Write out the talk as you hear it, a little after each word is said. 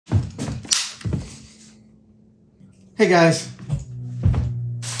Hey guys,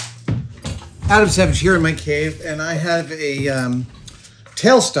 Adam Savage here in my cave, and I have a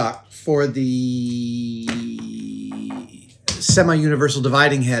tailstock for the semi-universal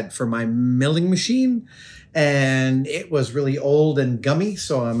dividing head for my milling machine, and it was really old and gummy,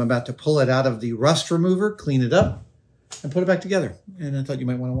 so I'm about to pull it out of the rust remover, clean it up, and put it back together, and I thought you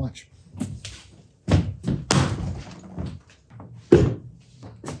might want to watch.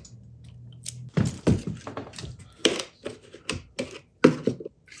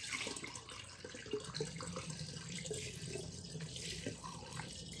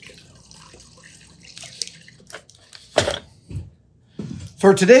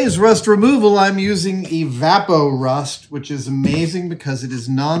 For today's rust removal, I'm using Evapo Rust, which is amazing because it is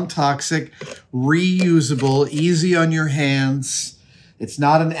non-toxic, reusable, easy on your hands. It's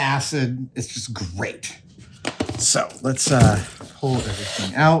not an acid. It's just great. So let's pull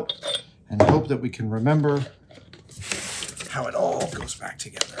everything out and hope that we can remember how it all goes back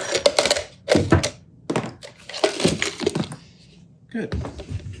together. Good.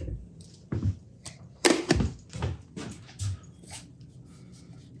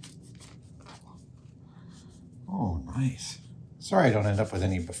 Oh, nice. Sorry I don't end up with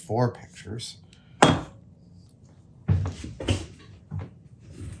any before pictures.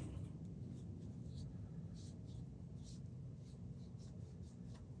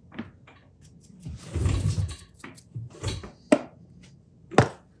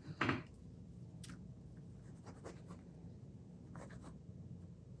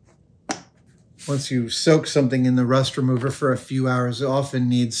 Once you soak something in the rust remover for a few hours, it often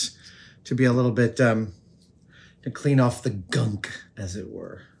needs to be a little bit to clean off the gunk, as it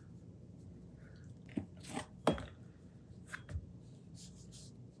were.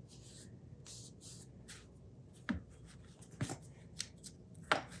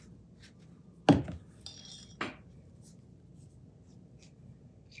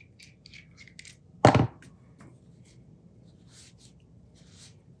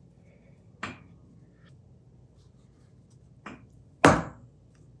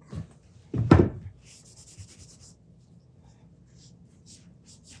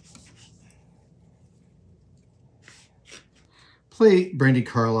 Play Brandi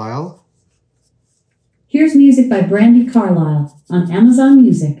Carlile. Here's music by Brandi Carlile on Amazon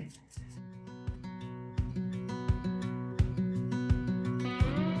Music.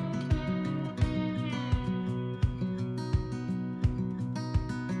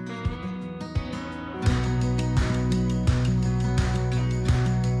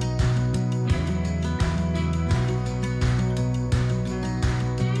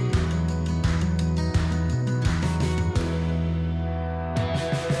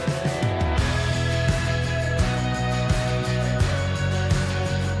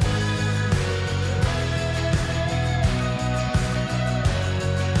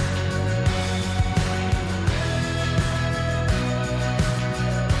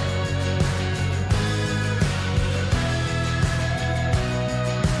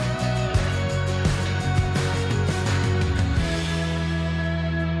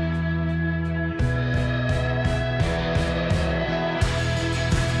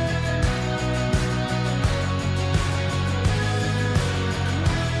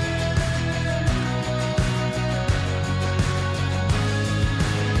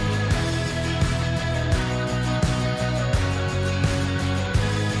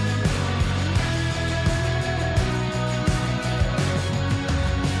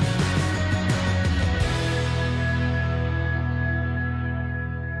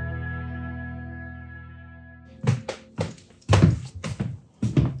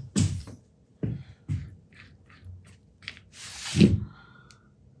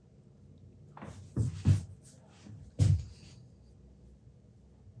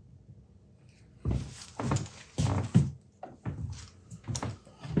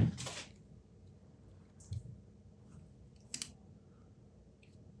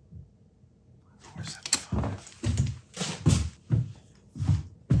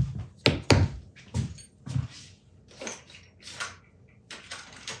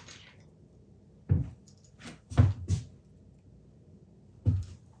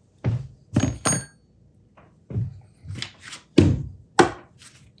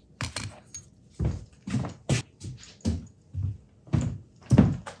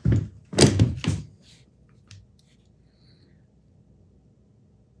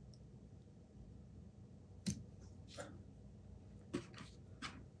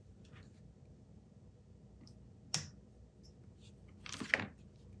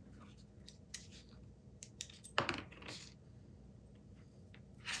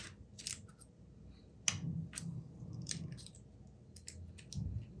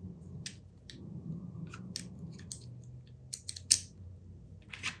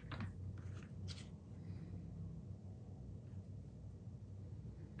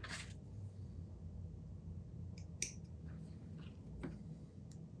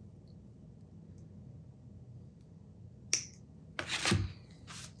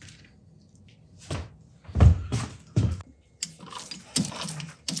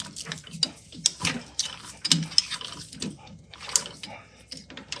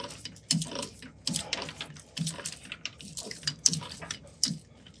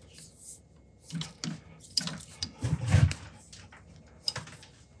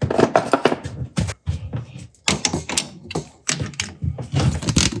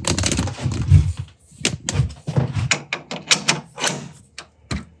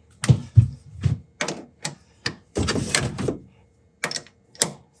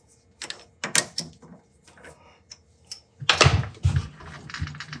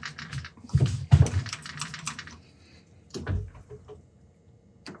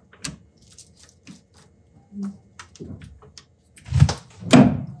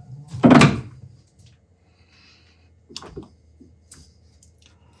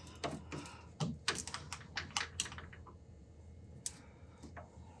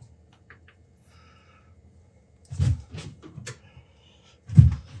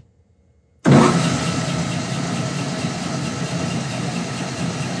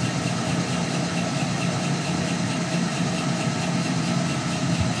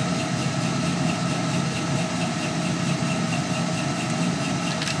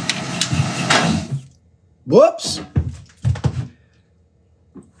 Whoops.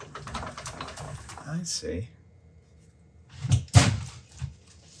 I see.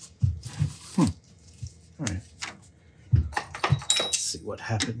 All right. Let's see what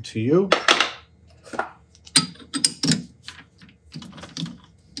happened to you.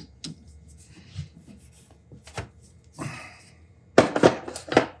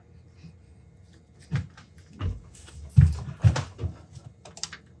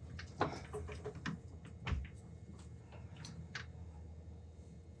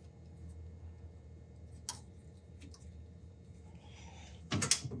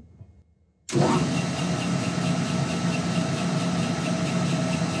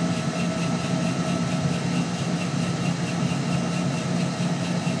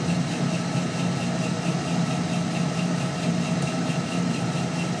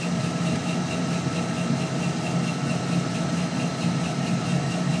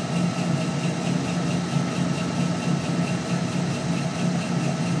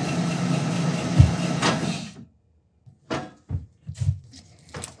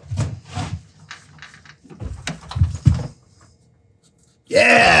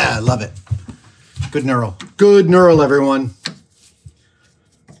 Yeah, love it. Good knurl. Good knurl, everyone.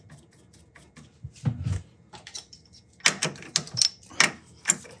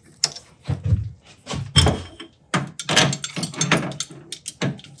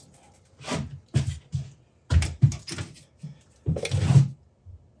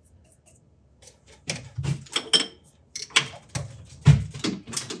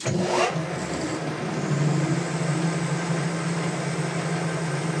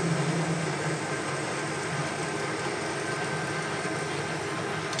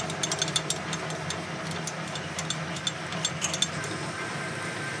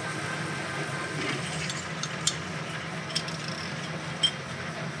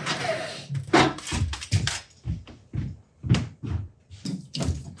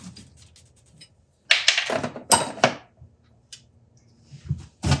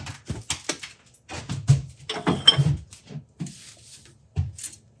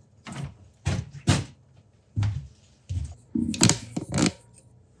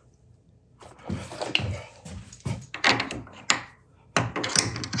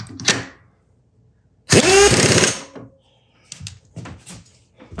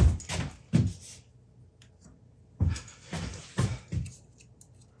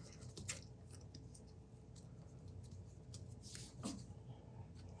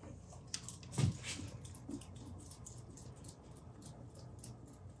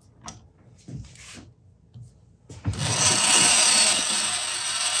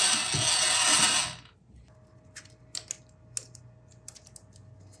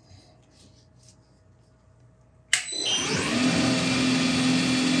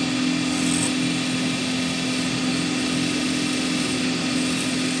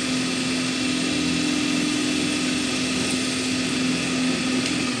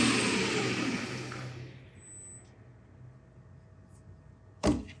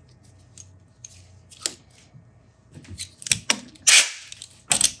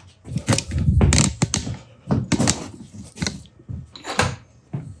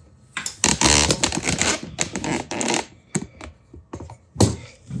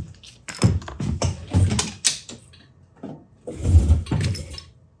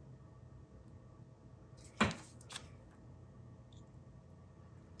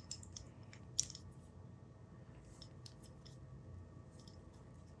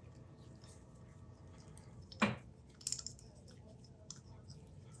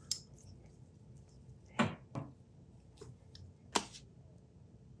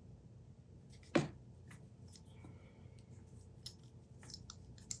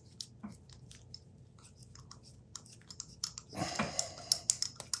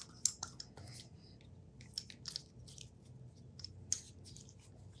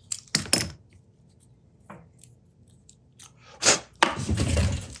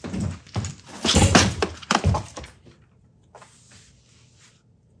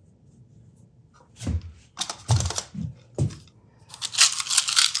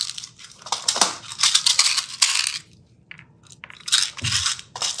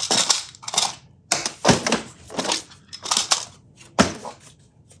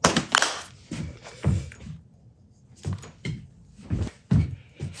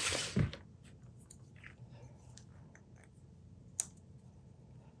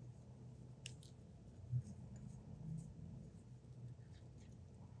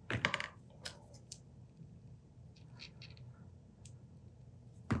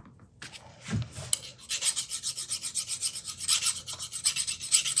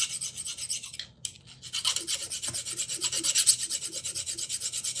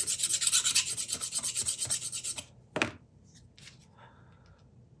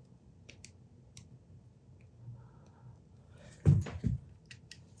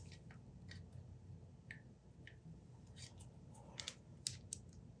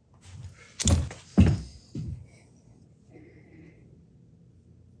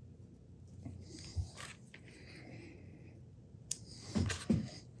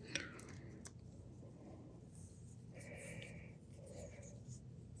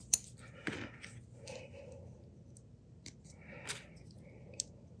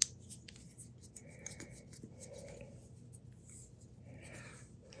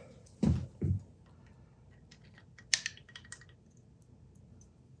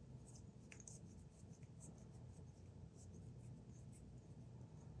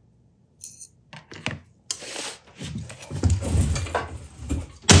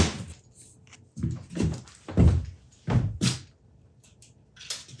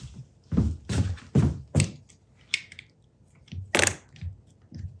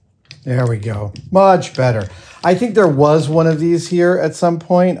 There we go. Much better. I think there was one of these here at some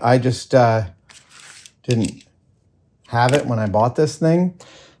point. I just didn't have it when I bought this thing.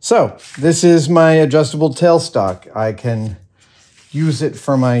 So this is my adjustable tailstock. I can use it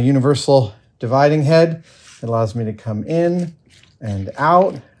for my universal dividing head. It allows me to come in and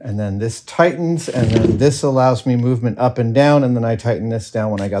out, and then this tightens, and then this allows me movement up and down, and then I tighten this down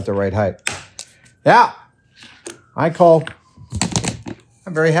when I got the right height. Yeah,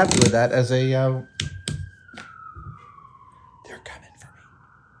 I'm very happy with that as a, they're coming for me.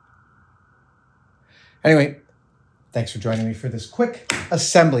 Anyway, thanks for joining me for this quick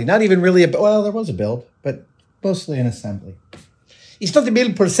assembly. Not even really well, there was a build, but mostly an assembly. It's not the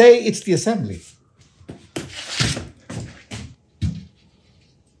build per se, it's the assembly.